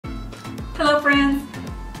Hello friends!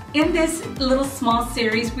 In this little small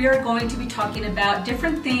series we are going to be talking about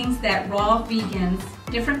different things that raw vegans,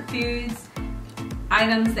 different foods,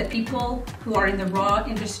 items that people who are in the raw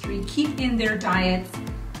industry keep in their diets,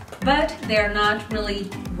 but they are not really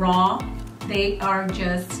raw. They are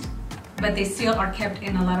just, but they still are kept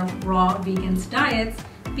in a lot of raw vegans' diets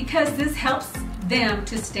because this helps them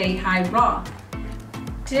to stay high raw.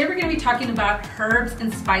 Today we're going to be talking about herbs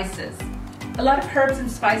and spices. A lot of herbs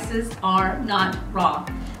and spices are not raw.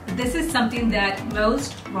 But this is something that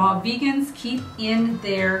most raw vegans keep in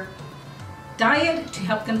their diet to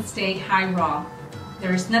help them stay high raw.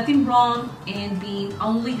 There's nothing wrong in being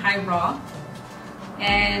only high raw,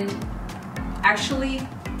 and actually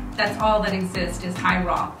that's all that exists is high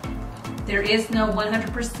raw. There is no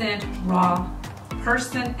 100% raw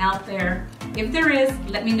person out there. If there is,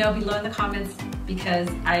 let me know below in the comments because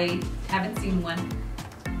I haven't seen one.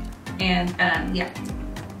 And yeah,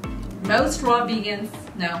 most raw vegans,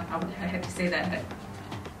 no, I had to say that, but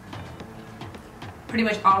pretty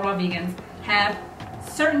much all raw vegans have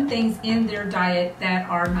certain things in their diet that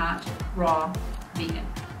are not raw vegan.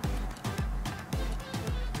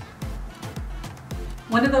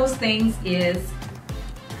 One of those things is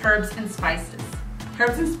herbs and spices.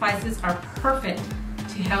 Herbs and spices are perfect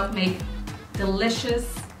to help make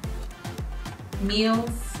delicious meals,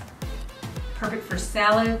 perfect for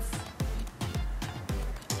salads,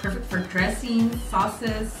 perfect for dressings,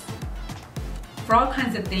 sauces, for all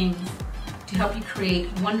kinds of things to help you create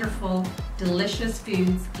wonderful, delicious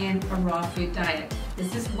foods in a raw food diet.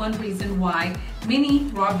 This is one reason why many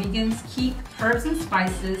raw vegans keep herbs and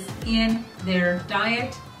spices in their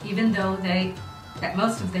diet, even though that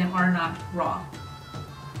most of them are not raw.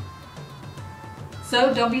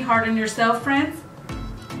 So don't be hard on yourself, friends.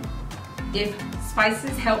 If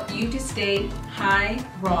spices help you to stay high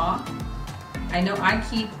raw, I know I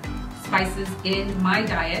keep spices in my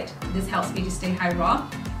diet. This helps me to stay high raw.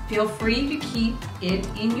 Feel free to keep it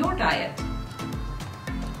in your diet.